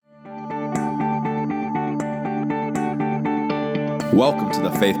Welcome to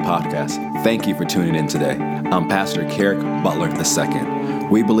the Faith Podcast. Thank you for tuning in today. I'm Pastor Carrick Butler II.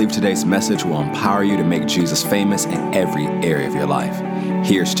 We believe today's message will empower you to make Jesus famous in every area of your life.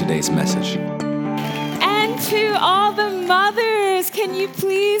 Here's today's message. And to all the mothers, can you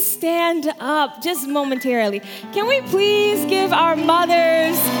please stand up just momentarily? Can we please give our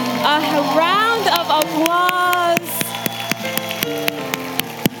mothers a round of applause?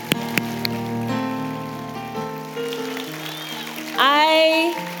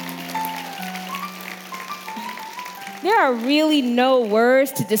 There are really no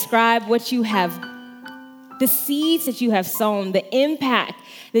words to describe what you have, the seeds that you have sown, the impact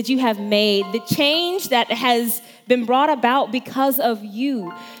that you have made, the change that has been brought about because of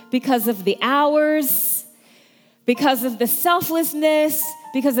you, because of the hours, because of the selflessness,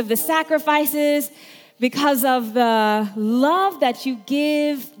 because of the sacrifices, because of the love that you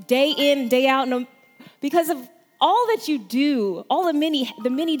give day in, day out, because of all that you do, all the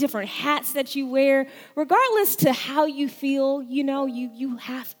many different hats that you wear, regardless to how you feel, you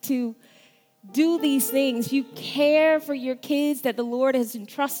have to do these things. You care for your kids that the Lord has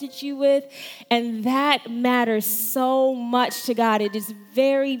entrusted you with, and that matters so much to God. It is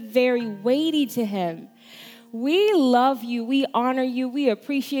very, very weighty to Him. We love you. We honor you. We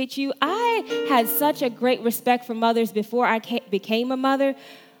appreciate you. I had such a great respect for mothers before I became a mother.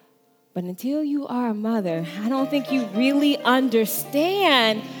 But until you are a mother, I don't think you really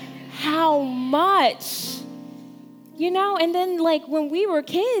understand how much, and then when we were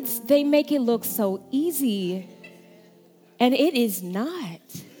kids, they make it look so easy. And it is not.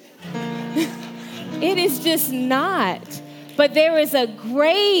 It is just not. But there is a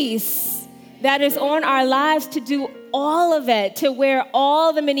grace that is on our lives to do all of it, to wear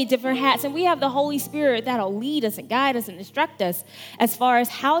all the many different hats. And we have the Holy Spirit that'll lead us and guide us and instruct us as far as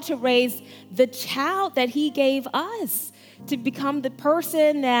how to raise the child that He gave us to become the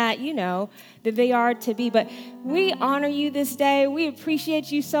person that, that they are to be. But we honor you this day. We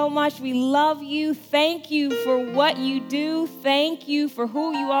appreciate you so much. We love you. Thank you for what you do. Thank you for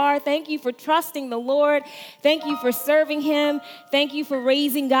who you are. Thank you for trusting the Lord. Thank you for serving Him. Thank you for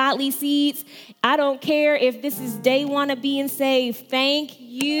raising godly seeds. I don't care if this is day one of being saved. Thank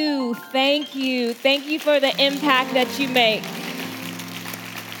you. Thank you. Thank you for the impact that you make.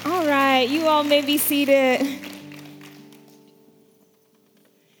 All right, you all may be seated.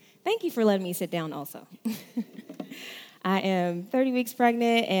 Thank you for letting me sit down also. I am 30 weeks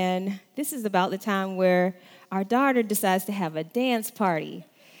pregnant, and this is about the time where our daughter decides to have a dance party.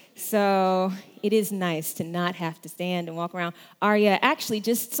 So it is nice to not have to stand and walk around. Arya actually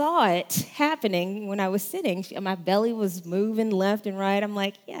just saw it happening when I was sitting. My belly was moving left and right. I'm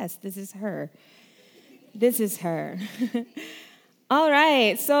like, yes, this is her. This is her. All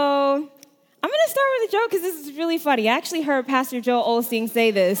right, so I'm going to start with a joke because this is really funny. I actually heard Pastor Joel Osteen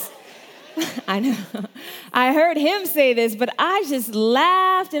say this. I know. I heard him say this, but I just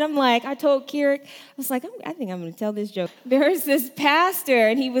laughed, and I told Kirik, I was like, I think I'm going to tell this joke. There was this pastor,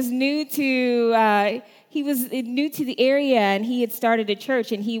 and he was new to the area, and he had started a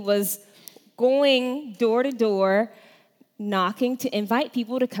church, and he was going door to door, knocking to invite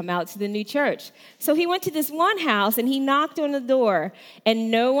people to come out to the new church. So he went to this one house, and he knocked on the door,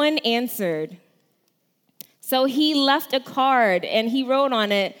 and no one answered. So he left a card, and he wrote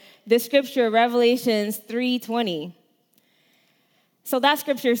on it the scripture, Revelations 3:20. So that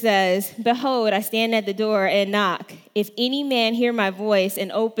scripture says, "Behold, I stand at the door and knock. If any man hear my voice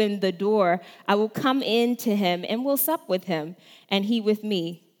and open the door, I will come in to him and will sup with him, and he with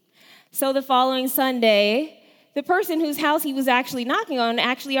me." So the following Sunday, the person whose house he was actually knocking on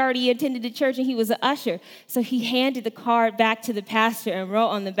actually already attended the church, and he was an usher. So he handed the card back to the pastor and wrote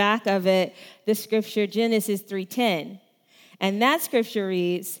on the back of it the scripture, Genesis 3:10. And that scripture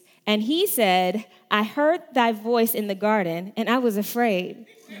reads, "And he said, I heard thy voice in the garden, and I was afraid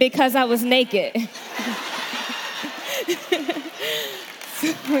because I was naked."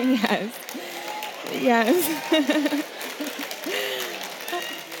 So, yes.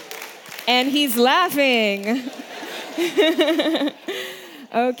 And he's laughing.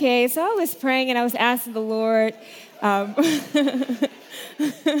 Okay, so I was praying and I was asking the Lord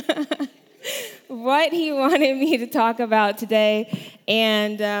what He wanted me to talk about today.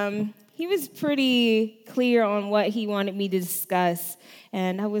 And He was pretty clear on what He wanted me to discuss.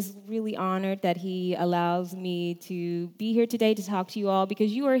 And I was really honored that He allows me to be here today to talk to you all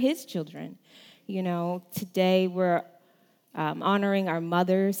because you are His children. Today we're honoring our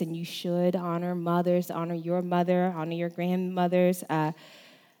mothers, and you should honor mothers, honor your mother, honor your grandmothers.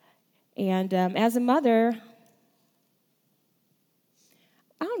 And as a mother,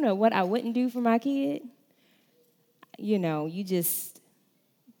 I don't know what I wouldn't do for my kid. it's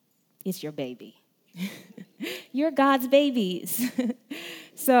your baby. You're God's babies.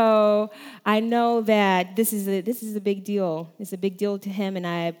 So I know that this is a big deal. It's a big deal to him, and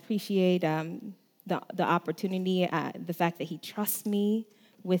I appreciate the opportunity, the fact that he trusts me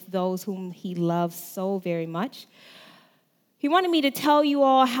with those whom he loves so very much. He wanted me to tell you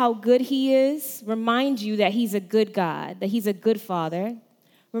all how good he is, remind you that he's a good God, that he's a good father,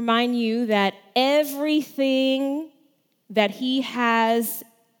 remind you that everything that he has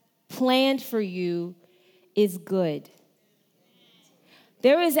planned for you is good.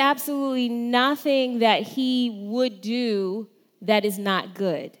 There is absolutely nothing that he would do that is not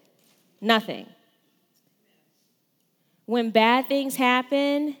good. Nothing. When bad things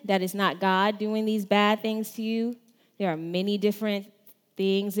happen, that is not God doing these bad things to you. There are many different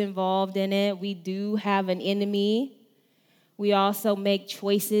things involved in it. We do have an enemy. We also make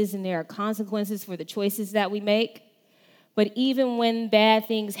choices, and there are consequences for the choices that we make. But even when bad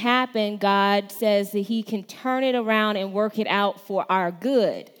things happen, God says that he can turn it around and work it out for our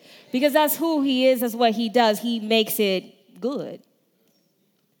good. Because that's who he is, that's what he does. He makes it good.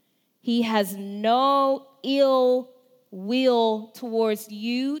 He has no ill will towards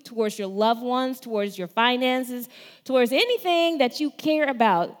you, towards your loved ones, towards your finances, towards anything that you care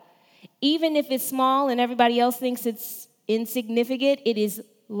about. Even if it's small and everybody else thinks it's insignificant, it is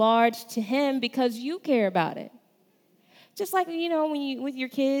large to him because you care about it. Just like, when you with your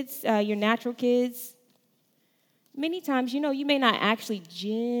kids, your natural kids, many times, you may not actually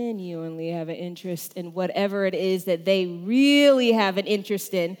genuinely have an interest in whatever it is that they really have an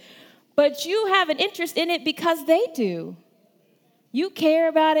interest in, but you have an interest in it because they do. You care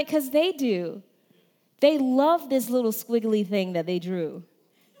about it because they do. They love this little squiggly thing that they drew.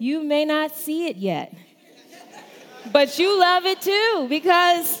 You may not see it yet, but you love it too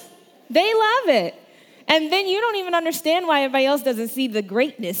because they love it. And then you don't even understand why everybody else doesn't see the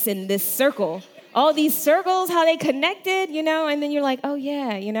greatness in this circle. All these circles, how they connected, and then you're like, oh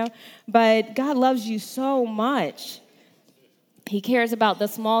yeah, But God loves you so much. He cares about the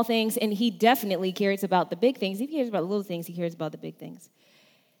small things, and he definitely cares about the big things. He cares about the little things. He cares about the big things.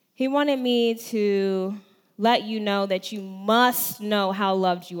 He wanted me to let you know that you must know how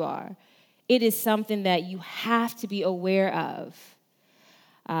loved you are. It is something that you have to be aware of.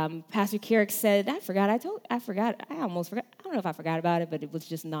 Pastor Carrick said, I almost forgot. I don't know if I forgot about it, but it was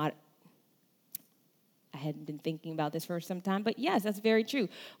just not, I hadn't been thinking about this for some time. But yes, that's very true.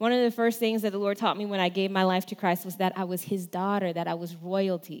 One of the first things that the Lord taught me when I gave my life to Christ was that I was his daughter, that I was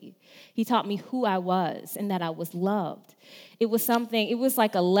royalty. He taught me who I was and that I was loved. It was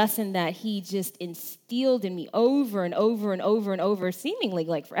like a lesson that he just instilled in me over and over and over and over, seemingly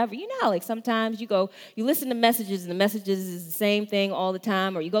like forever. You know how like sometimes you listen to messages and the messages is the same thing all the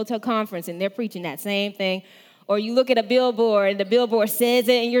time, or you go to a conference and they're preaching that same thing, or you look at a billboard and the billboard says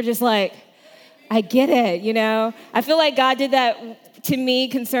it and you're just like, I get it, I feel like God did that to me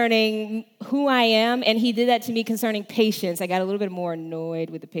concerning who I am, and he did that to me concerning patience. I got a little bit more annoyed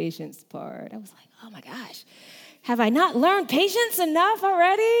with the patience part. I was like, oh my gosh, have I not learned patience enough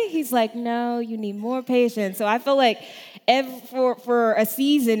already? He's like, no, you need more patience. So I feel like for a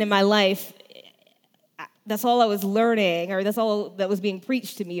season in my life, that's all I was learning, or that's all that was being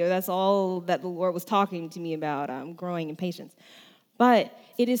preached to me, or that's all that the Lord was talking to me about, growing in patience. But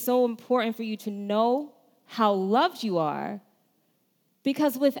it is so important for you to know how loved you are,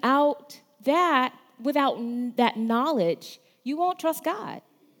 because without that knowledge, you won't trust God.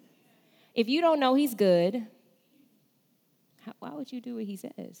 If you don't know he's good, why would you do what he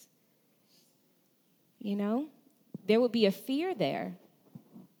says? There would be a fear there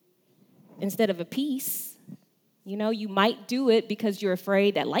instead of a peace. You might do it because you're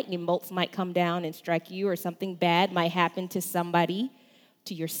afraid that lightning bolts might come down and strike you, or something bad might happen to somebody,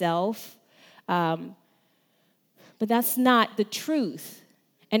 to yourself. But that's not the truth.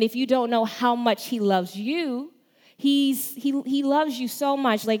 And if you don't know how much he loves you, he loves you so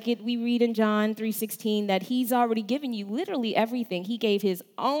much. Like we read in John 3:16 that he's already given you literally everything. He gave his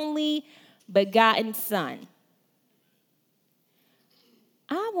only begotten son.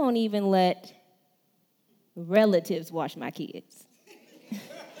 I won't even let relatives watch my kids,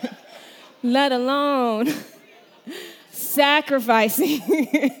 let alone sacrificing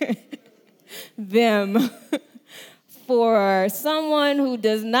them for someone who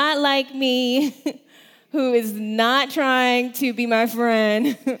does not like me, who is not trying to be my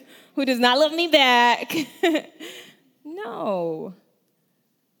friend, who does not love me back. No.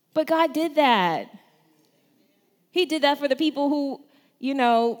 But God did that. He did that for the people who,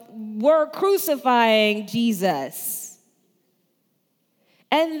 were crucifying Jesus.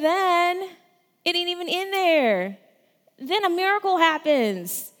 And then it ain't even in there. then a miracle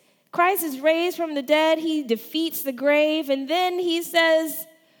happens. Christ is raised from the dead. He defeats the grave. And then he says,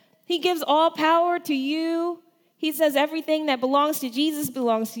 he gives all power to you. He says everything that belongs to Jesus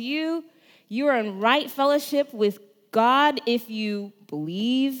belongs to you. You are in right fellowship with God if you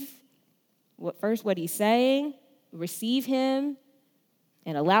believe what he's saying, receive him,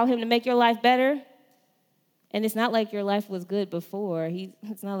 and allow him to make your life better. And it's not like your life was good before.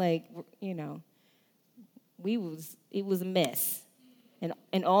 It's not like, it was a mess.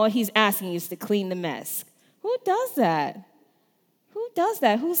 And all he's asking is to clean the mess. Who does that? Who does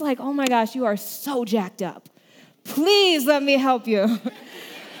that? Who's like, oh my gosh, you are so jacked up. Please let me help you.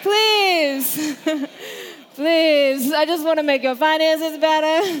 Please. Please. I just want to make your finances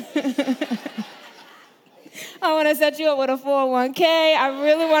better. I want to set you up with a 401k. I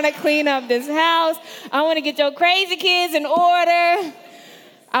really want to clean up this house. I want to get your crazy kids in order.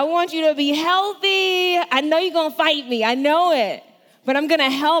 I want you to be healthy. I know you're going to fight me. I know it. But I'm going to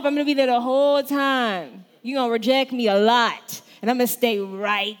help. I'm going to be there the whole time. You're going to reject me a lot. And I'm going to stay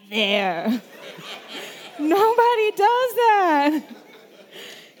right there. Nobody does that.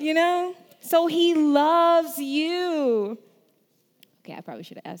 So he loves you. Okay, I probably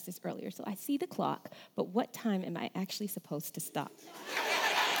should have asked this earlier. So I see the clock, but what time am I actually supposed to stop?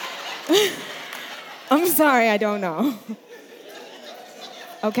 I'm sorry, I don't know.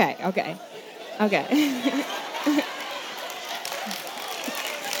 Okay.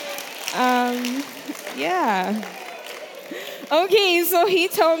 Yeah. Okay, so he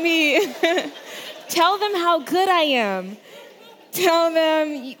told me, tell them how good I am. Tell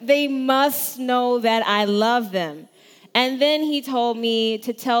them they must know that I love them. And then he told me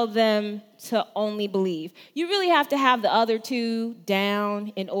to tell them to only believe. You really have to have the other two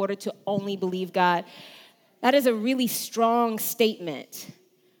down in order to only believe God. That is a really strong statement.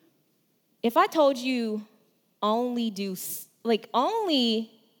 If I told you only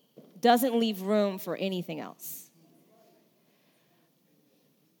doesn't leave room for anything else.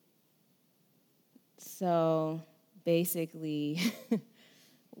 So basically,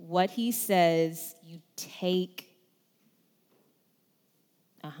 what he says, you take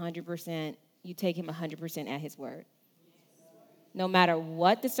 100%, you take him 100% at his word. No matter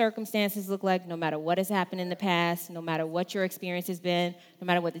what the circumstances look like, no matter what has happened in the past, no matter what your experience has been, no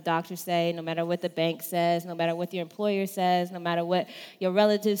matter what the doctors say, no matter what the bank says, no matter what your employer says, no matter what your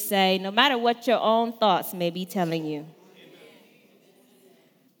relatives say, no matter what your own thoughts may be telling you.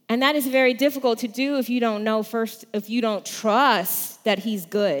 And that is very difficult to do if you don't trust that he's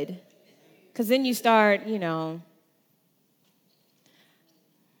good. Because then you start,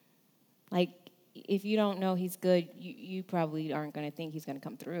 if you don't know he's good, you probably aren't going to think he's going to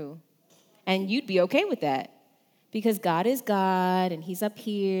come through. And you'd be okay with that. Because God is God, and he's up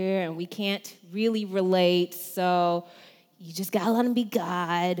here, and we can't really relate. So you just got to let him be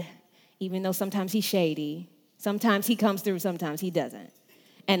God, even though sometimes he's shady. Sometimes he comes through, sometimes he doesn't.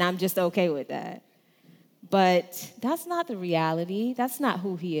 And I'm just okay with that. But that's not the reality. That's not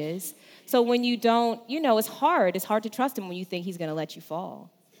who he is. So when you don't, it's hard. It's hard to trust him when you think he's going to let you fall.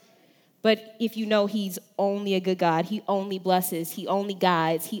 But if you know he's only a good God, he only blesses, he only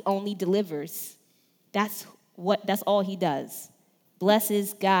guides, he only delivers. That's all he does.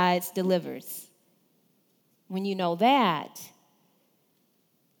 Blesses, guides, delivers. When you know that,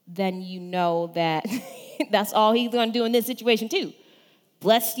 then you know that that's all he's going to do in this situation too.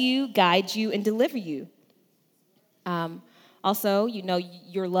 Bless you, guide you, and deliver you. Also,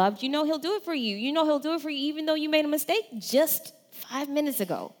 you're loved. He'll do it for you. He'll do it for you even though you made a mistake just 5 minutes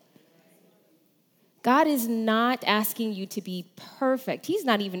ago. God is not asking you to be perfect. He's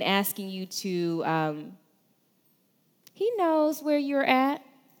not even asking you to, he knows where you're at.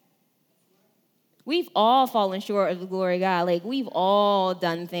 We've all fallen short of the glory of God. We've all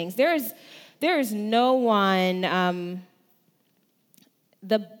done things. There is no one,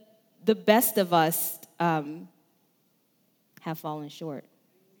 the best of us have fallen short.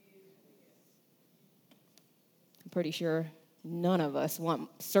 I'm pretty sure none of us want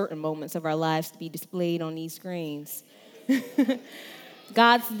certain moments of our lives to be displayed on these screens.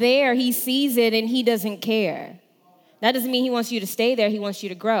 God's there. He sees it, and he doesn't care. That doesn't mean he wants you to stay there. He wants you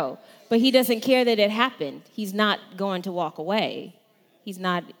to grow. But he doesn't care that it happened. He's not going to walk away. He's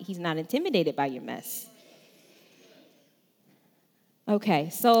not intimidated by your mess.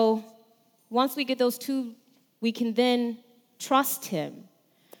 Okay, so once we get those two, we can then trust him.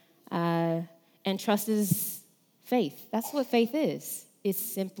 And trust is faith. That's what faith is. It's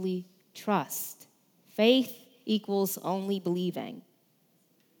simply trust. Faith equals only believing.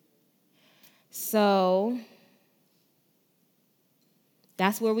 So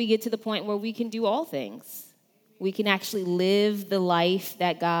that's where we get to the point where we can do all things. We can actually live the life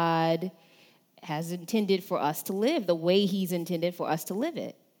that God has intended for us to live, the way he's intended for us to live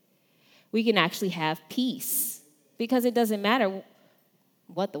it. We can actually have peace because it doesn't matter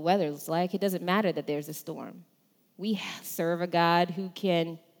what the weather is like. It doesn't matter that there's a storm. We serve a God who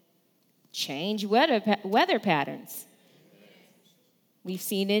can change weather patterns. We've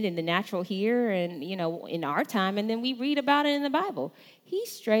seen it in the natural here and, in our time, and then we read about it in the Bible. He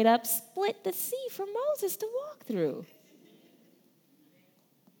straight up split the sea for Moses to walk through.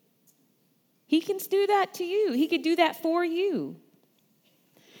 He can do that to you. He could do that for you.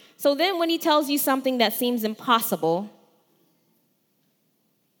 So then when he tells you something that seems impossible,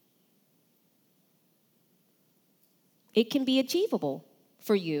 it can be achievable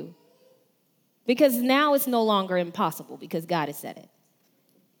for you. Because now it's no longer impossible because God has said it.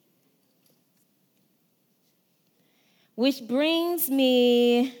 Which brings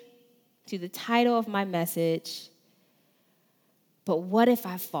me to the title of my message, But What If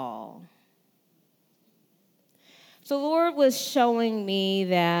I Fall? So the Lord was showing me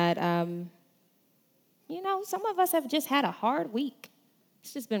that, some of us have just had a hard week.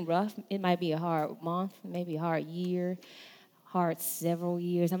 It's just been rough. It might be a hard month, maybe a hard year, hard several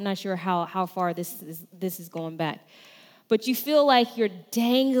years. I'm not sure how far this is going back. But you feel like you're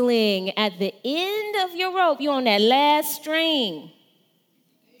dangling at the end of your rope. You're on that last string.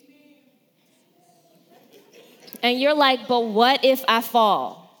 And you're like, but what if I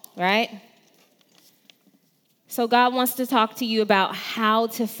fall, right? So God wants to talk to you about how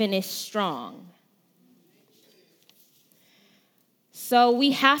to finish strong. So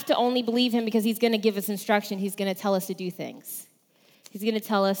we have to only believe him because he's going to give us instruction. He's going to tell us to do things. He's going to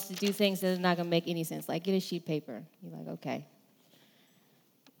tell us to do things that are not going to make any sense. Like, get a sheet of paper. You're like, okay.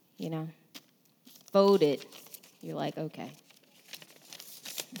 Fold it. You're like, okay.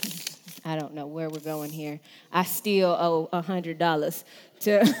 I don't know where we're going here. I still owe $100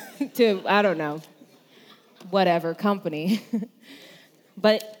 to I don't know, whatever company.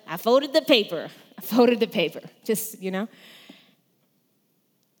 But I folded the paper. Just.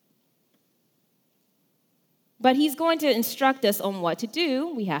 But he's going to instruct us on what to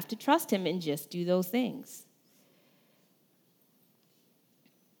do. We have to trust him and just do those things.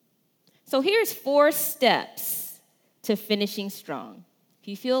 So here's 4 steps to finishing strong. If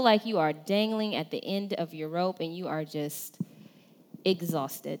you feel like you are dangling at the end of your rope and you are just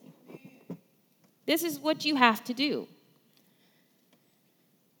exhausted, this is what you have to do.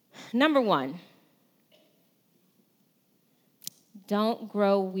 Number 1, don't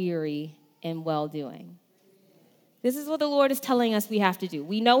grow weary in well-doing. This is what the Lord is telling us we have to do.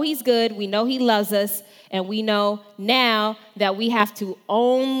 We know he's good, we know he loves us, and we know now that we have to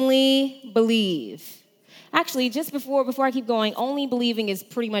only believe. Actually, just before I keep going, only believing is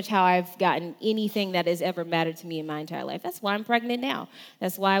pretty much how I've gotten anything that has ever mattered to me in my entire life. That's why I'm pregnant now.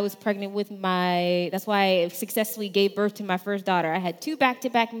 That's why I was pregnant that's why I successfully gave birth to my first daughter. I had 2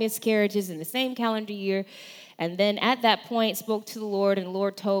 back-to-back miscarriages in the same calendar year, and then at that point spoke to the Lord, and the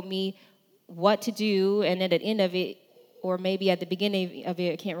Lord told me what to do, and then at the end of it, or maybe at the beginning of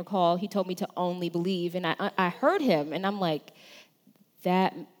it, I can't recall, he told me to only believe, and I heard him, and I'm like,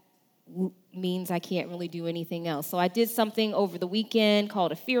 that means I can't really do anything else. So I did something over the weekend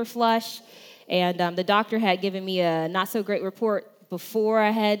called a fear flush, and the doctor had given me a not-so-great report before I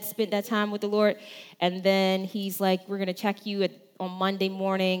had spent that time with the Lord, and then he's like, we're going to check you on Monday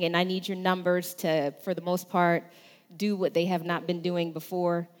morning, and I need your numbers to, for the most part, do what they have not been doing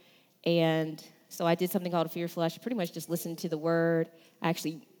before. And so I did something called a fear flush, pretty much just listened to the word. I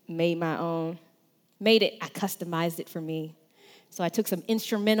actually made I customized it for me. So I took some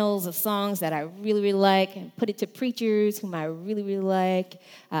instrumentals of songs that I really, really like and put it to preachers whom I really, really like,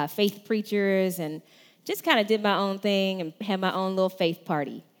 faith preachers, and just kind of did my own thing and had my own little faith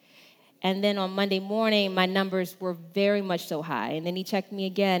party. And then on Monday morning, my numbers were very much so high. And then he checked me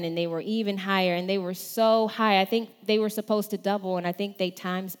again, and they were even higher. And they were so high, I think they were supposed to double, and I think they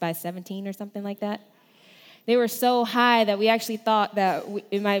times by 17 or something like that. They were so high that we actually thought that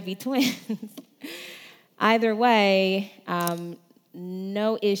it might be twins. Either way,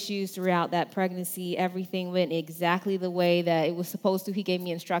 no issues throughout that pregnancy. Everything went exactly the way that it was supposed to. He gave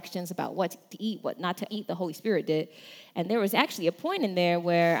me instructions about what to eat, what not to eat. The Holy Spirit did. And there was actually a point in there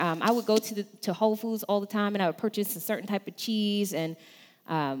where I would go to Whole Foods all the time, and I would purchase a certain type of cheese. And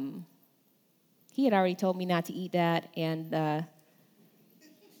he had already told me not to eat that, and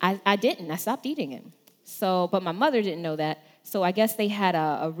I didn't. I stopped eating it. So, but my mother didn't know that. So I guess they had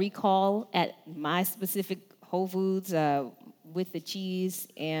a recall at my specific Whole Foods with the cheese,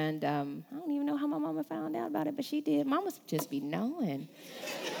 and I don't even know how my mama found out about it, but she did. Mamas just be knowing.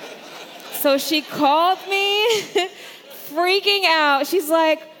 So she called me. freaking out. She's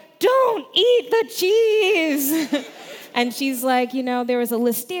like, don't eat the cheese. And she's like, there was a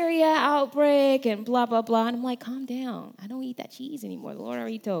listeria outbreak and blah, blah, blah. And I'm like, calm down. I don't eat that cheese anymore. The Lord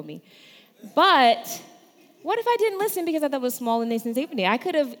already told me. But what if I didn't listen because I thought it was small and insignificant? I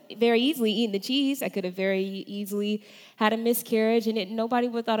could have very easily eaten the cheese. I could have very easily had a miscarriage, and nobody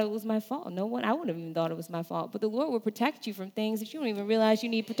would have thought it was my fault. I wouldn't have even thought it was my fault. But the Lord will protect you from things that you don't even realize you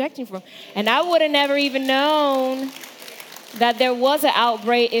need protection from. And I would have never even known that there was an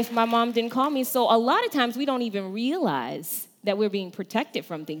outbreak if my mom didn't call me. So a lot of times we don't even realize that we're being protected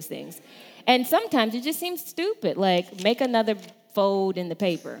from these things. And sometimes it just seems stupid, like make another fold in the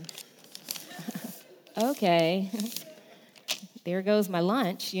paper. Okay, there goes my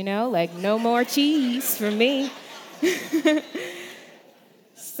lunch, like no more cheese for me.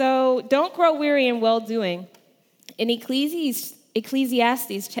 So don't grow weary in well-doing. In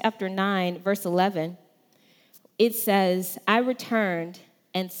Ecclesiastes chapter 9, verse 11, it says, I returned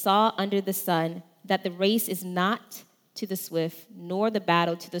and saw under the sun that the race is not to the swift, nor the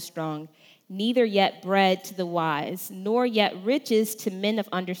battle to the strong, neither yet bread to the wise, nor yet riches to men of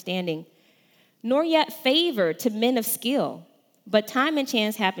understanding, nor yet favor to men of skill, but time and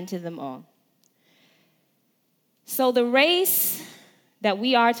chance happen to them all. So the race that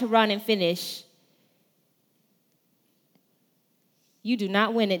we are to run and finish, you do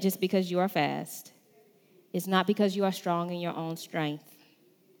not win it just because you are fast. It's not because you are strong in your own strength.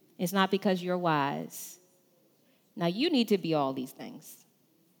 It's not because you're wise. Now, you need to be all these things.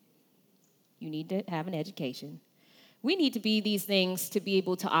 You need to have an education. We need to be these things to be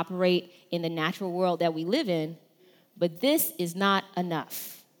able to operate in the natural world that we live in, but this is not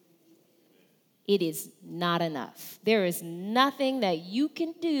enough. It is not enough. There is nothing that you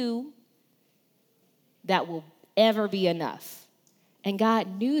can do that will ever be enough. And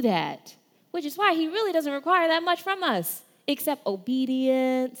God knew that, which is why he really doesn't require that much from us, except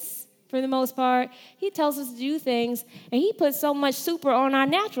obedience for the most part. He tells us to do things, and he puts so much super on our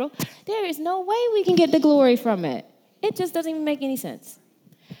natural, there is no way we can get the glory from it. It just doesn't even make any sense.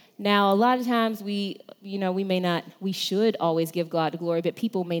 Now, a lot of times we should always give God the glory, but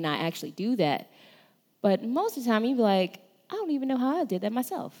people may not actually do that. But most of the time, you'd be like, I don't even know how I did that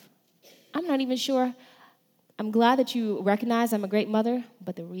myself. I'm not even sure. I'm glad that you recognize I'm a great mother,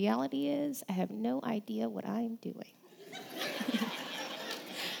 but the reality is I have no idea what I'm doing.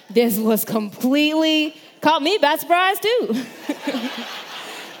 This was completely caught me by surprise, too.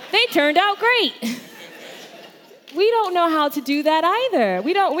 They turned out great. We don't know how to do that either.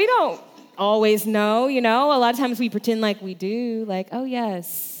 We don't always know, A lot of times we pretend like we do, like, oh,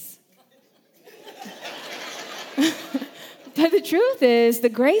 yes. But the truth is, the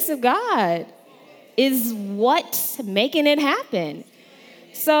grace of God is what's making it happen.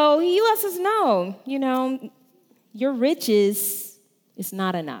 So he lets us know, your riches is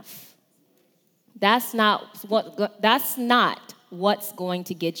not enough. That's not what's going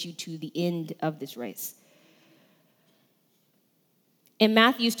to get you to the end of this race. In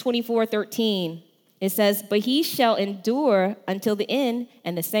Matthew 24:13, it says, but he shall endure until the end,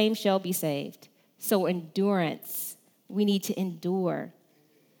 and the same shall be saved. So endurance, we need to endure.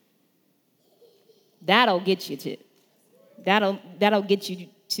 That'll get you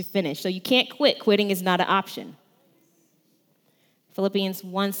to finish. So you can't quit. Quitting is not an option. Philippians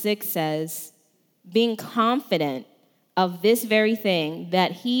 1:6 says, being confident of this very thing,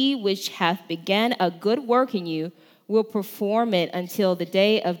 that he which hath begun a good work in you will perform it until the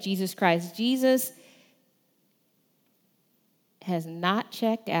day of Jesus Christ. Jesus has not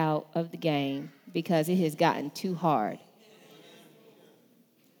checked out of the game because it has gotten too hard.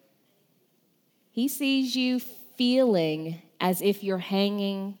 He sees you feeling as if you're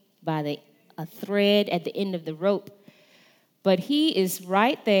hanging by a thread at the end of the rope. But he is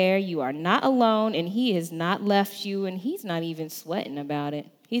right there. You are not alone, and he has not left you, and he's not even sweating about it.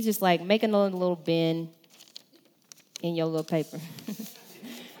 He's just like making a little bend in your little paper.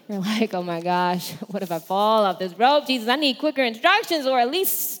 You're like, oh my gosh, what if I fall off this rope? Jesus, I need quicker instructions, or at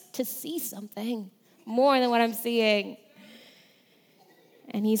least to see something more than what I'm seeing.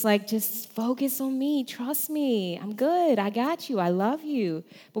 And he's like, just focus on me. Trust me. I'm good. I got you. I love you.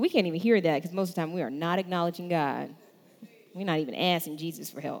 But we can't even hear that because most of the time we are not acknowledging God. We're not even asking Jesus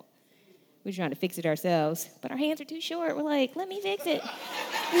for help. We're trying to fix it ourselves. But our hands are too short. We're like, let me fix it.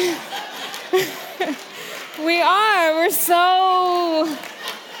 We are. We're so...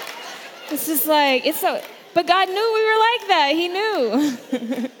 It's just like, it's so... But God knew we were like that. He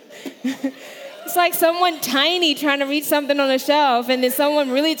knew. It's like someone tiny trying to reach something on a shelf, and then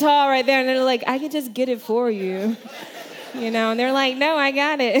someone really tall right there, and they're like, I can just get it for you. And they're like, no, I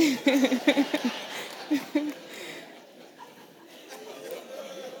got it.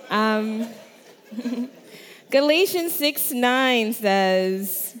 Um, Galatians 6:9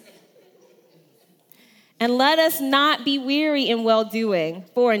 says, and let us not be weary in well-doing,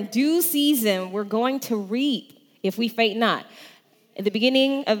 for in due season we're going to reap if we faint not. At the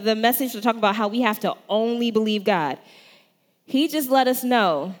beginning of the message, we'll talk about how we have to only believe God. He just let us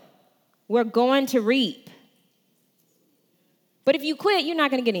know we're going to reap. But if you quit, you're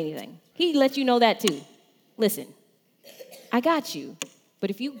not going to get anything. He let you know that too. Listen, I got you. But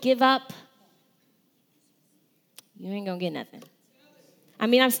if you give up, you ain't going to get nothing. I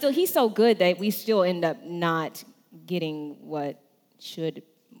mean, he's so good that we still end up not getting what should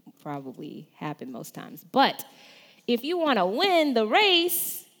probably happen most times. But if you want to win the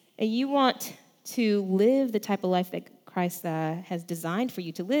race and you want to live the type of life that Christ has designed for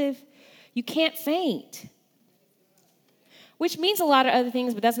you to live, you can't faint. Which means a lot of other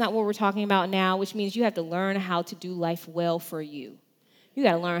things, but that's not what we're talking about now, which means you have to learn how to do life well for you. You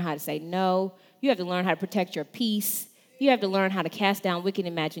got to learn how to say no. You have to learn how to protect your peace. You have to learn how to cast down wicked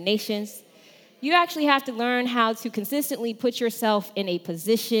imaginations. You actually have to learn how to consistently put yourself in a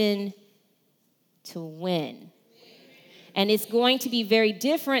position to win. And it's going to be very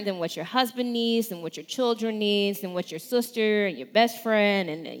different than what your husband needs, than what your children needs, than what your sister and your best friend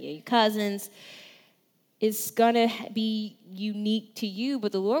and your cousins. It's going to be unique to you,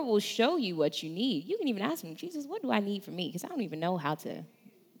 but the Lord will show you what you need. You can even ask him, Jesus, what do I need from me? Because I don't even know how to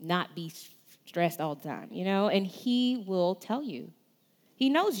not be stressed all the time, and he will tell you. He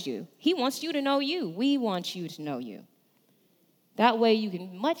knows you. He wants you to know you. We want you to know you. That way you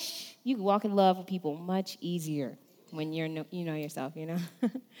can walk in love with people much easier when you know yourself,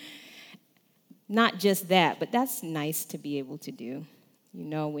 Not just that, but that's nice to be able to do,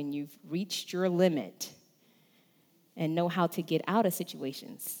 when you've reached your limit and know how to get out of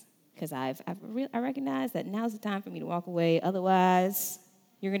situations. Because I recognize that now's the time for me to walk away. Otherwise,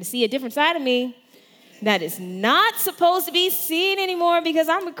 you're going to see a different side of me that is not supposed to be seen anymore because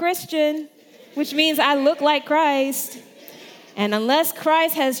I'm a Christian, which means I look like Christ. And unless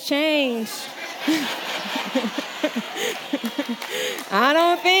Christ has changed, I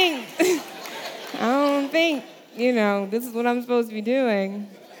don't think, this is what I'm supposed to be doing.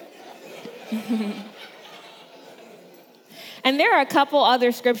 And there are a couple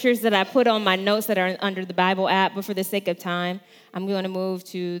other scriptures that I put on my notes that are under the Bible app, but for the sake of time, I'm going to move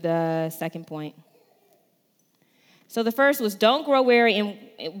to the second point. So the first was, don't grow weary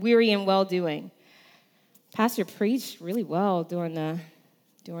in well-doing. Pastor preached really well during the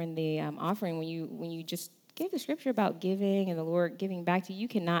offering when you just gave the scripture about giving and the Lord giving back to you. You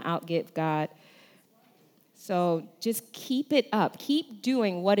cannot outgive God. So just keep it up. Keep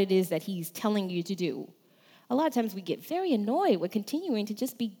doing what it is that he's telling you to do. A lot of times we get very annoyed with continuing to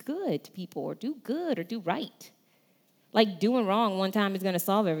just be good to people or do good or do right. Like doing wrong one time is going to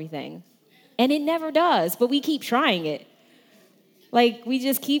solve everything. And it never does, but we keep trying it. Like we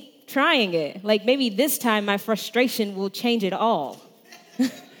just keep trying it. Like maybe this time my frustration will change it all.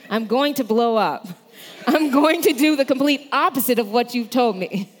 I'm going to blow up. I'm going to do the complete opposite of what you've told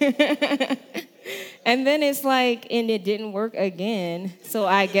me. And then it's like, and it didn't work again. So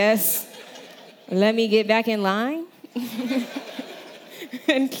I guess let me get back in line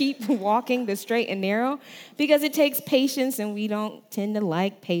and keep walking the straight and narrow because it takes patience and we don't tend to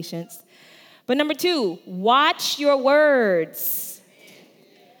like patience. But number 2, watch your words.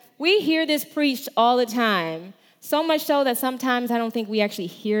 We hear this preached all the time, so much so that sometimes I don't think we actually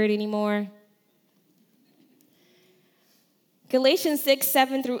hear it anymore. Galatians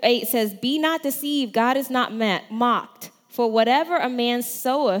 6:7-8 says, be not deceived, God is not mocked. For whatever a man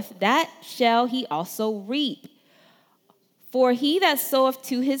soweth, that shall he also reap. For he that soweth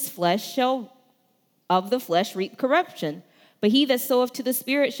to his flesh shall of the flesh reap corruption. But he that soweth to the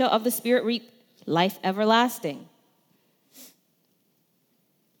Spirit shall of the Spirit reap life everlasting.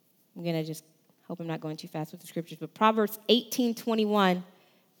 I'm going to just hope I'm not going too fast with the scriptures. But Proverbs 18:21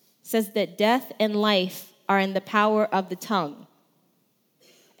 says that death and life are in the power of the tongue.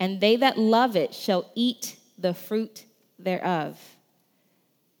 And they that love it shall eat the fruit thereof.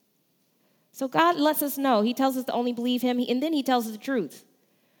 So God lets us know. He tells us to only believe him, and then he tells us the truth.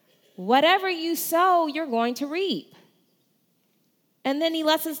 Whatever you sow, you're going to reap. And then he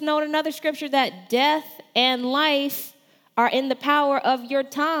lets us know in another scripture that death and life are in the power of your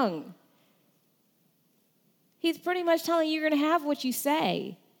tongue. He's pretty much telling you you're going to have what you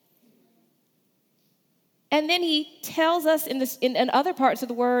say. And then he tells us in other parts of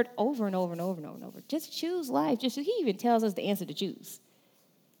the word over and over and over and over and over. Just choose life. He even tells us the answer to choose.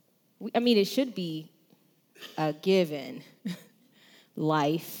 It should be a given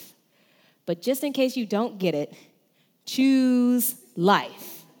life. But just in case you don't get it, choose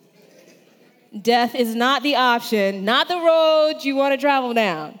life. Death is not the option, not the road you want to travel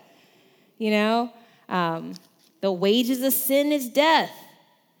down. The wages of sin is death.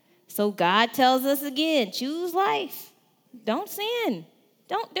 So God tells us again, choose life. Don't sin.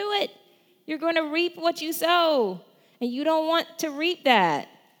 Don't do it. You're going to reap what you sow, and you don't want to reap that.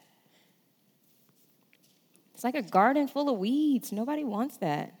 It's like a garden full of weeds. Nobody wants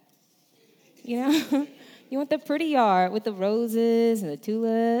that. You want the pretty yard with the roses and the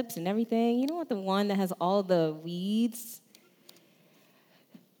tulips and everything. You don't want the one that has all the weeds.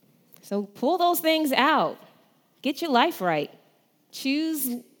 So pull those things out. Get your life right.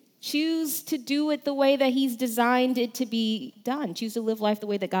 Choose to do it the way that he's designed it to be done. Choose to live life the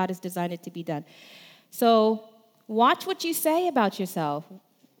way that God has designed it to be done. So watch what you say about yourself.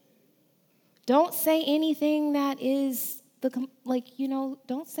 Don't say anything that is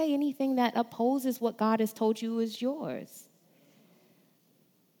don't say anything that opposes what God has told you is yours.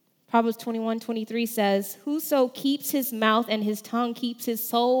 Proverbs 21:23 says, "Whoso keeps his mouth and his tongue keeps his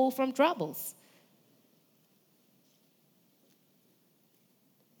soul from troubles."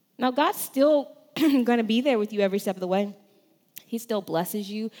 Now, God's still going to be there with you every step of the way. He still blesses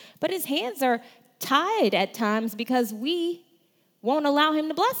you, but his hands are tied at times because we won't allow him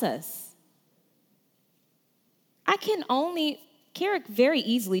to bless us. Carrick very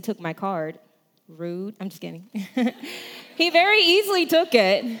easily took my card. Rude. I'm just kidding. He very easily took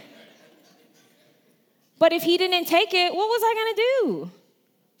it. But if he didn't take it, what was I going to do?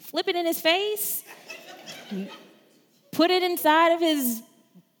 Flip it in his face? Put it inside of his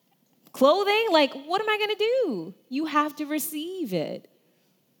clothing? What am I going to do? You have to receive it.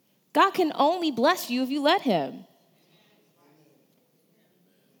 God can only bless you if you let him.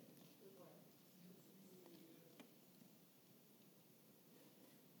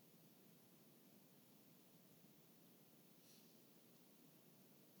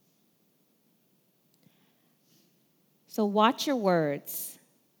 So watch your words.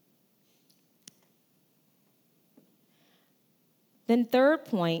 Then third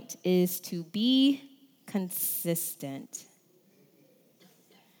point is to be consistent.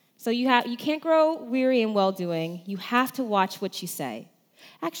 So you can't grow weary in well-doing. You have to watch what you say.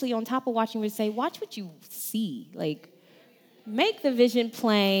 Actually, on top of watching what you say, watch what you see. Make the vision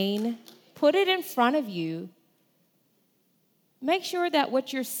plain. Put it in front of you. Make sure that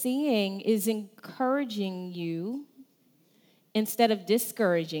what you're seeing is encouraging you instead of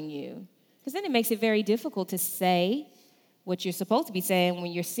discouraging you. Because then it makes it very difficult to say what you're supposed to be saying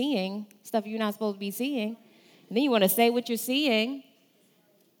when you're seeing stuff you're not supposed to be seeing. And then you want to say what you're seeing.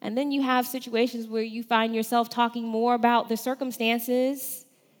 And then you have situations where you find yourself talking more about the circumstances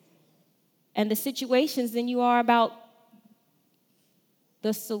and the situations than you are about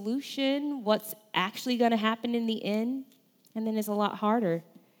the solution, what's actually going to happen in the end. And then it's a lot harder.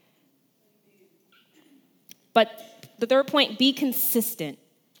 But the third point, be consistent.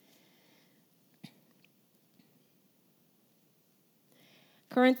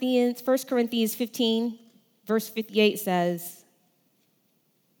 First Corinthians 15, verse 58 says,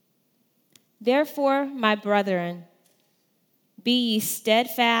 "Therefore, my brethren, be ye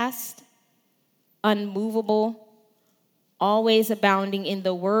steadfast, unmovable, always abounding in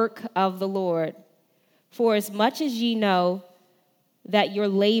the work of the Lord. For as much as ye know that your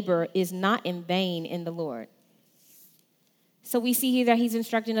labor is not in vain in the Lord." So we see here that he's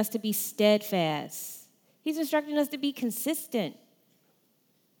instructing us to be steadfast. He's instructing us to be consistent,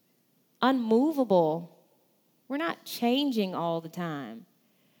 unmovable. We're not changing all the time.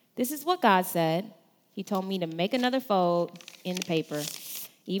 This is what God said. He told me to make another fold in the paper.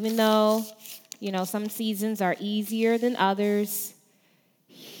 Even though, some seasons are easier than others,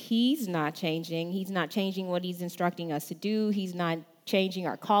 he's not changing. He's not changing what he's instructing us to do. He's not changing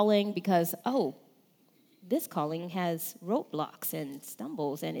our calling because, this calling has roadblocks and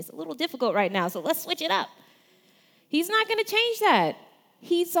stumbles, and it's a little difficult right now, so let's switch it up. He's not going to change that.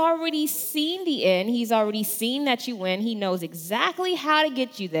 He's already seen the end. He's already seen that you win. He knows exactly how to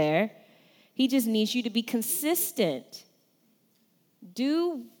get you there. He just needs you to be consistent.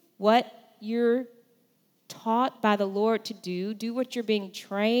 Do what you're taught by the Lord to do. Do what you're being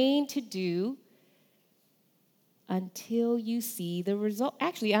trained to do until you see the result.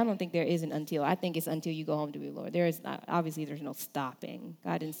 Actually, I don't think there is an until. I think it's until you go home to be the Lord. There's no stopping.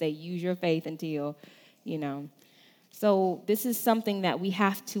 God didn't say use your faith until, So this is something that we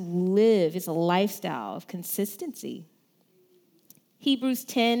have to live. It's a lifestyle of consistency. Hebrews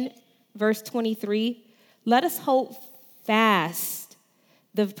 10, verse 23, "Let us hold fast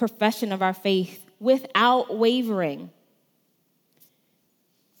the profession of our faith without wavering,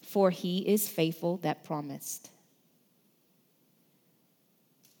 for he is faithful that promised."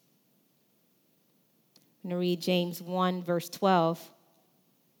 I'm going to read James 1, verse 12.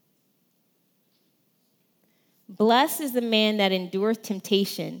 Blessed is the man that endureth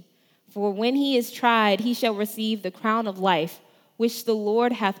temptation, for when he is tried, he shall receive the crown of life, which the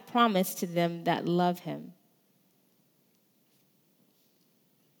Lord hath promised to them that love him.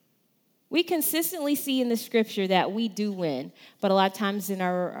 We consistently see in the scripture that we do win, but a lot of times in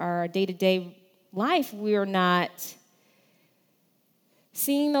our day-to-day life, we're not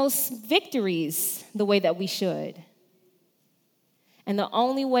seeing those victories the way that we should. And the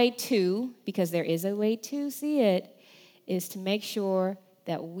only way to, because there is a way to see it, is to make sure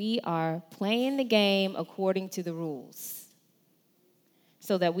that we are playing the game according to the rules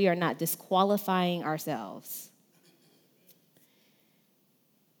so that we are not disqualifying ourselves.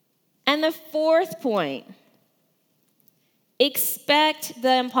 And the fourth point, expect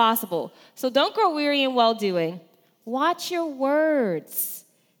the impossible. So don't grow weary in well-doing. Watch your words.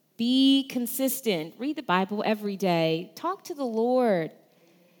 Be consistent. Read the Bible every day. Talk to the Lord.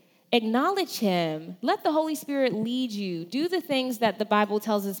 Acknowledge him. Let the Holy Spirit lead you. Do the things that the Bible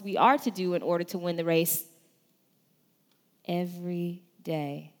tells us we are to do in order to win the race every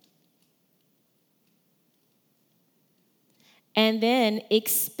day. And then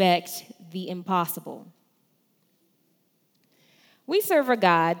expect the impossible. We serve a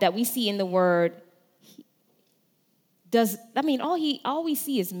God that we see in the Word all we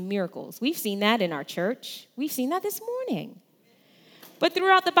see is miracles. We've seen that in our church. We've seen that this morning. But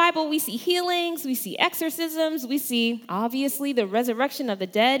throughout the Bible, we see healings, we see exorcisms, we see, obviously, the resurrection of the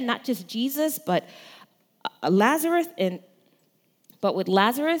dead, not just Jesus, but Lazarus, but with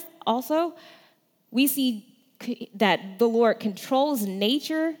Lazarus also, we see that the Lord controls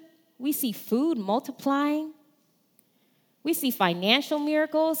nature. We see food multiplying. We see financial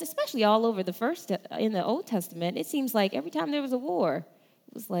miracles, especially all over in the Old Testament. It seems like every time there was a war,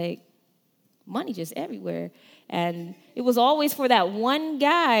 it was like money just everywhere. And it was always for that one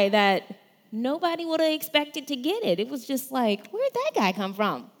guy that nobody would have expected to get it. It was just like, where'd that guy come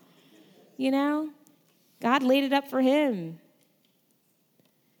from? You know? God laid it up for him.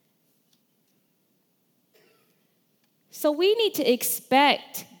 So we need to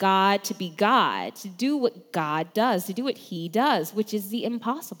expect God to be God, to do what God does, to do what he does, which is the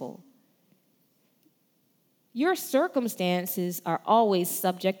impossible. Your circumstances are always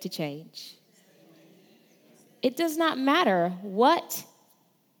subject to change. It does not matter what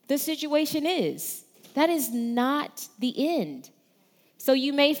the situation is. That is not the end. So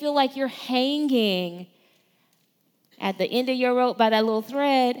you may feel like you're hanging at the end of your rope by that little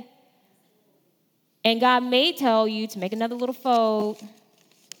thread, and God may tell you to make another little fold.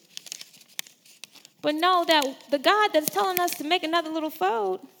 But know that the God that's telling us to make another little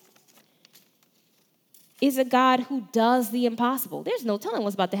fold is a God who does the impossible. There's no telling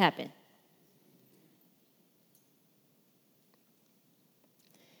what's about to happen.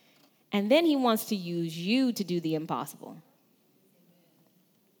 And then he wants to use you to do the impossible.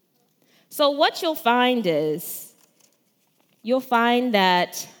 So what you'll find is,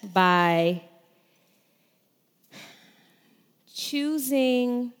 that by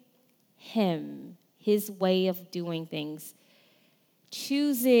choosing him, his way of doing things,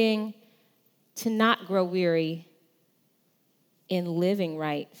 choosing to not grow weary in living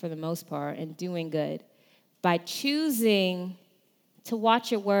right for the most part and doing good, by choosing to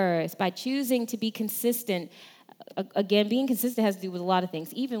watch your words, by choosing to be consistent. Again, being consistent has to do with a lot of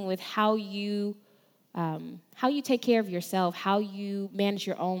things, even with how you take care of yourself, how you manage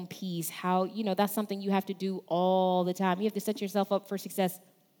your own peace, that's something you have to do all the time. You have to set yourself up for success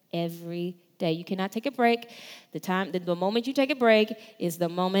every day. You cannot take a break. The moment you take a break is the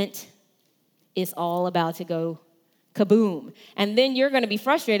moment it's all about to go kaboom. And then you're going to be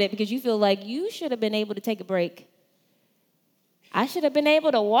frustrated because you feel like you should have been able to take a break. I should have been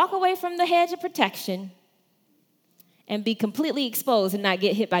able to walk away from the hedge of protection and be completely exposed and not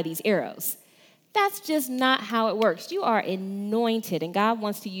get hit by these arrows. That's just not how it works. You are anointed, and God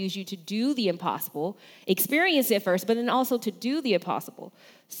wants to use you to do the impossible, experience it first, but then also to do the impossible.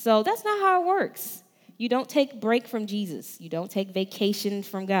 So that's not how it works. You don't take break from Jesus. You don't take vacation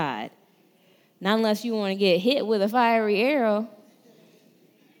from God. Not unless you want to get hit with a fiery arrow.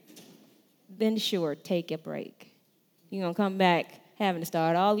 Then sure, take a break. You're going to come back having to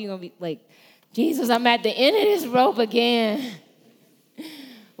start all. You're going to be like, Jesus, I'm at the end of this rope again.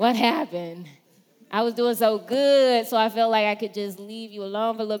 What happened? I was doing so good, so I felt like I could just leave you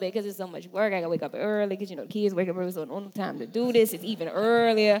alone for a little bit because it's so much work. I got to wake up early because, the kids wake up early, so on time to do this. It's even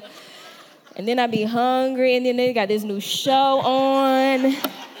earlier. And then I be hungry, and then they got this new show on,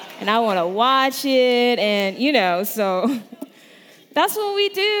 and I want to watch it, and, so That's what we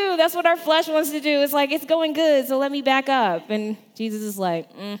do. That's what our flesh wants to do. It's like, it's going good, so let me back up. And Jesus is like,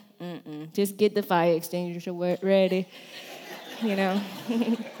 just get the fire extinguisher ready. You know,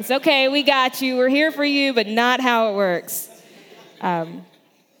 it's okay, we got you. We're here for you, but not how it works.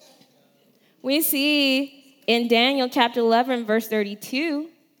 We see in Daniel chapter 11, verse 32,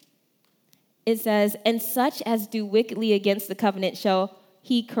 it says, and such as do wickedly against the covenant shall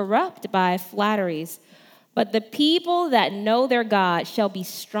he corrupt by flatteries. But the people that know their God shall be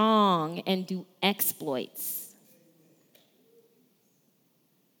strong and do exploits.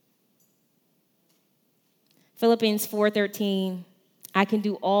 Philippians 4:13, I can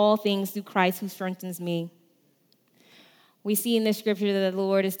do all things through Christ who strengthens me. We see in the scripture that the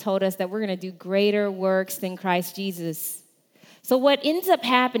Lord has told us that we're going to do greater works than Christ Jesus. So what ends up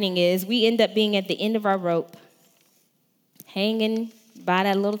happening is we end up being at the end of our rope, hanging by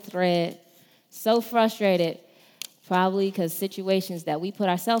that little thread, so frustrated, probably because situations that we put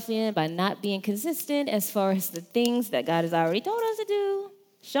ourselves in by not being consistent as far as the things that God has already told us to do,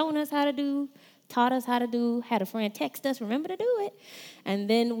 shown us how to do, taught us how to do, had a friend text us, remember to do it, and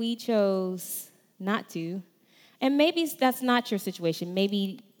then we chose not to. And maybe that's not your situation.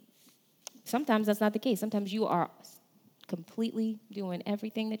 Maybe sometimes that's not the case. Sometimes you are completely doing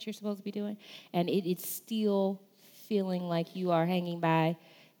everything that you're supposed to be doing, and it's still feeling like you are hanging by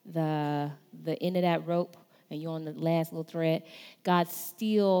the end of that rope and you're on the last little thread. God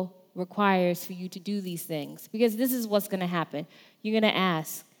still requires for you to do these things, because this is what's going to happen. You're going to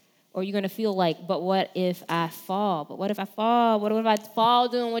ask, or you're going to feel like, but what if I fall? But what if I fall? What if I fall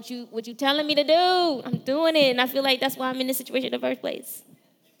doing what you telling me to do? I'm doing it, and I feel like that's why I'm in this situation in the first place.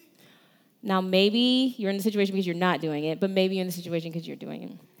 Now, maybe you're in the situation because you're not doing it, but maybe you're in the situation because you're doing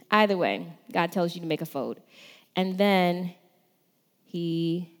it. Either way, God tells you to make a fold. And then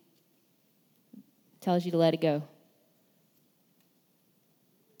he tells you to let it go.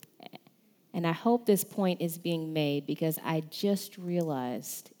 And I hope this point is being made, because I just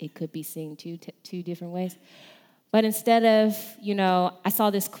realized it could be seen two different ways. But instead of, I saw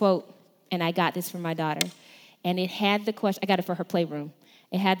this quote, and I got this from my daughter. And it had the question, I got it for her playroom.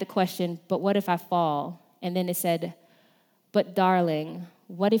 It had the question, but what if I fall? And then it said, but darling,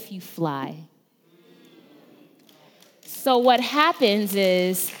 what if you fly? So what happens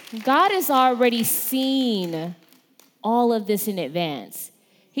is God has already seen all of this in advance.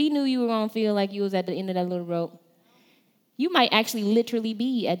 He knew you were going to feel like you was at the end of that little rope. You might actually literally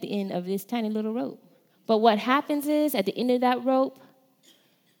be at the end of this tiny little rope. But what happens is, at the end of that rope,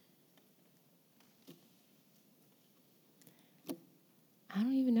 I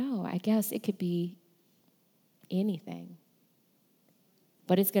don't even know. I guess it could be anything.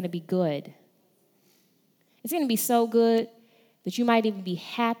 But it's going to be good. It's going to be so good that you might even be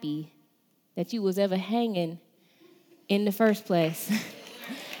happy that you was ever hanging in the first place.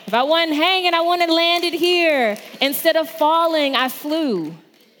 If I wasn't hanging, I wouldn't have landed here. Instead of falling, I flew.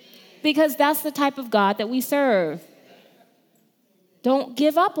 Because that's the type of God that we serve. Don't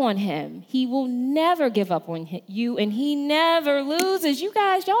give up on him. He will never give up on you, and he never loses. You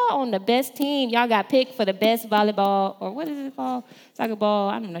guys, y'all on the best team. Y'all got picked for the best volleyball, or what is it called? Soccer ball.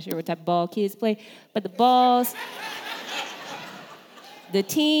 I'm not sure what type of ball kids play, but the balls, the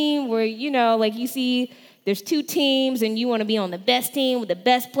team where, like you see, there's two teams, and you want to be on the best team with the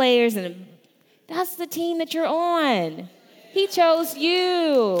best players, and that's the team that you're on. He chose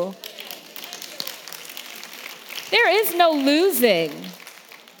you. There is no losing.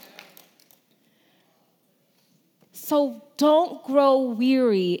 So don't grow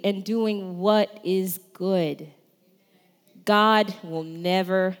weary in doing what is good. God will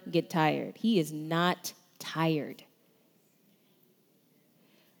never get tired. He is not tired.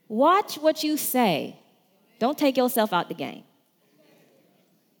 Watch what you say. Don't take yourself out the game.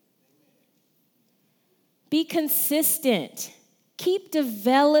 Be consistent. Keep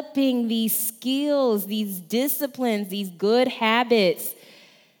developing these skills, these disciplines, these good habits.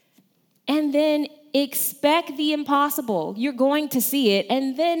 And then expect the impossible. You're going to see it.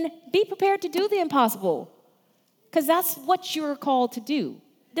 And then be prepared to do the impossible. Because that's what you're called to do.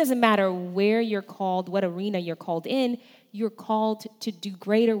 It doesn't matter where you're called, what arena you're called in. You're called to do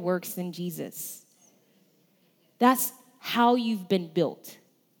greater works than Jesus. That's how you've been built.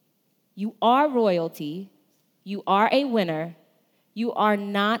 You are royalty. You are a winner. You are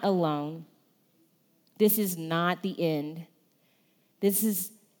not alone. This is not the end. This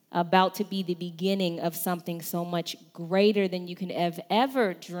is about to be the beginning of something so much greater than you can have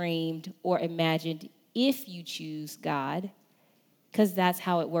ever dreamed or imagined if you choose God, because that's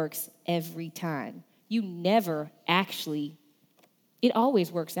how it works every time. You never actually It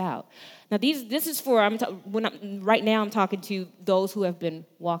always works out. Now, this is for, right now I'm talking to those who have been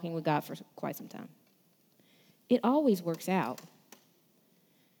walking with God for quite some time. It always works out.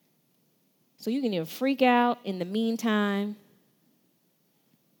 So you can either freak out in the meantime,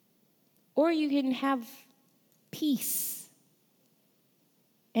 or you can have peace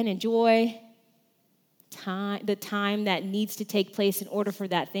and enjoy the time that needs to take place in order for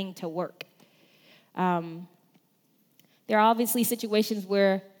that thing to work. There are obviously situations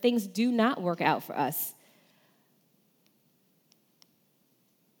where things do not work out for us.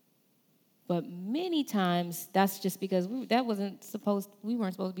 But many times, that's just because we weren't supposed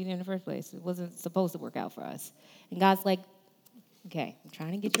to be there in the first place. It wasn't supposed to work out for us. And God's like, okay, I'm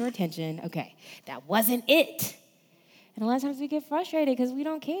trying to get your attention. Okay, that wasn't it. And a lot of times we get frustrated because we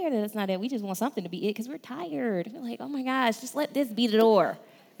don't care that it's not it. We just want something to be it because we're tired. We're like, oh my gosh, just let this be the door.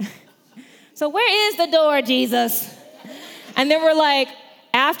 So where is the door, Jesus? And then we're like,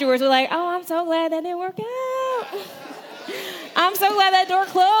 afterwards, we're like, oh, I'm so glad that didn't work out. I'm so glad that door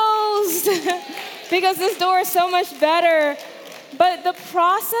closed because this door is so much better. But the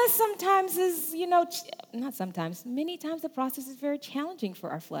process sometimes is, many times the process is very challenging for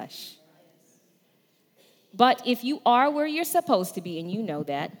our flesh. But if you are where you're supposed to be, and you know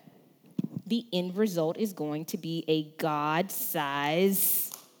that, the end result is going to be a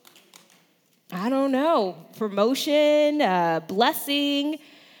God-size, promotion, blessing.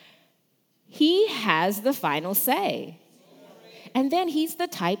 He has the final say. And then he's the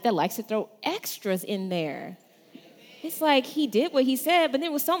type that likes to throw extras in there. It's like he did what he said, but it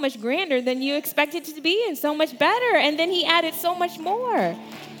was so much grander than you expected it to be and so much better. And then he added so much more.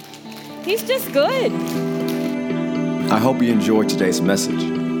 He's just good. I hope you enjoyed today's message.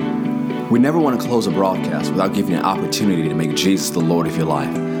 We never want to close a broadcast without giving you an opportunity to make Jesus the Lord of your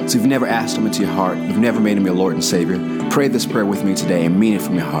life. So if you've never asked him into your heart, you've never made him your Lord and Savior, pray this prayer with me today and mean it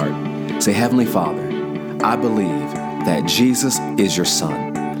from your heart. Say, Heavenly Father, I believe that Jesus is your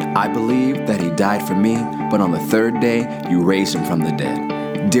Son. I believe that he died for me, but on the third day, you raised him from the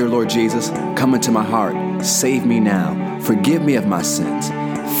dead. Dear Lord Jesus, come into my heart. Save me now. Forgive me of my sins.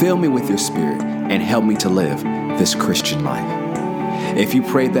 Fill me with your Spirit and help me to live this Christian life. If you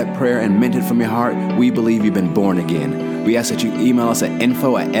prayed that prayer and meant it from your heart, we believe you've been born again. We ask that you email us at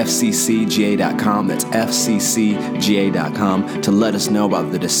info@fccga.com. That's fccga.com to let us know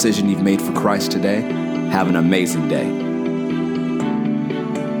about the decision you've made for Christ today. Have an amazing day.